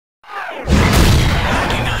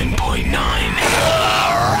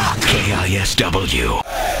KISW.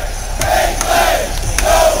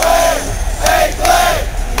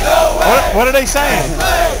 What are they saying?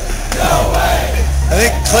 I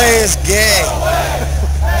think Clay is gay.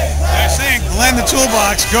 They're saying Glenn the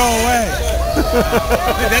Toolbox, go away.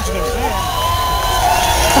 I think that's what they're saying.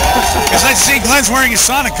 Because I see Glenn's wearing his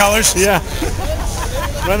Sonic colors. Yeah.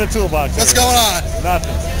 Run the Toolbox. What's going on?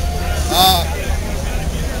 Nothing.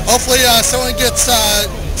 Hopefully someone gets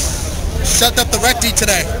shut up the recti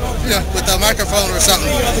today, with a microphone or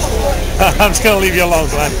something. I'm just going to leave you alone,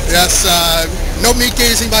 Glenn. Yes, no meat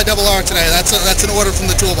gazing by Double R today. That's an order from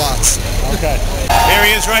the Toolbox. Okay. Here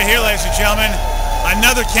he is right here, ladies and gentlemen.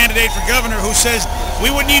 Another candidate for governor who says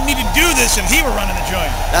we wouldn't even need to do this if he were running the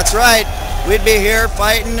joint. That's right. We'd be here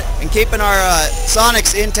fighting and keeping our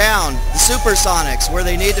Sonics in town, the Super Sonics, where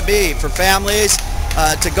they need to be for families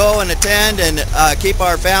to go and attend and keep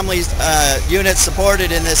our families units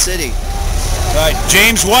supported in this city. Right.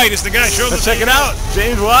 James White is the guy. Let's check it out.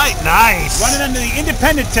 James White. Nice. Running under the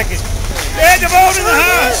independent ticket. Dan DeVoe in the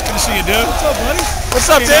house. Good to see you, dude. What's up, buddy? What's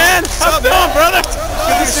up, Dan? How's it going, brother?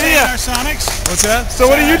 Good to see you. Our Sonics. What's that? So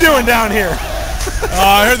what are you doing down here?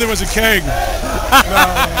 I heard there was a keg.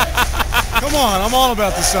 Come on, I'm all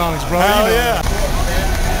about the Sonics, bro. Hell yeah.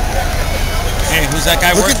 Hey, who's that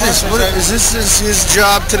guy Look working at this. for? Is this his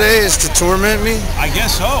job today? Is to torment me? I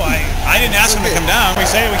guess so. I didn't ask him to come down. We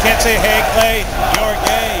can't say, hey, Clay, you're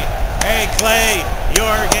gay. Hey, Clay,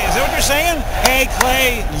 you're gay. Is that what you're saying? Hey,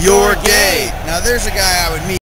 Clay, You're gay. Now there's a guy I would meet.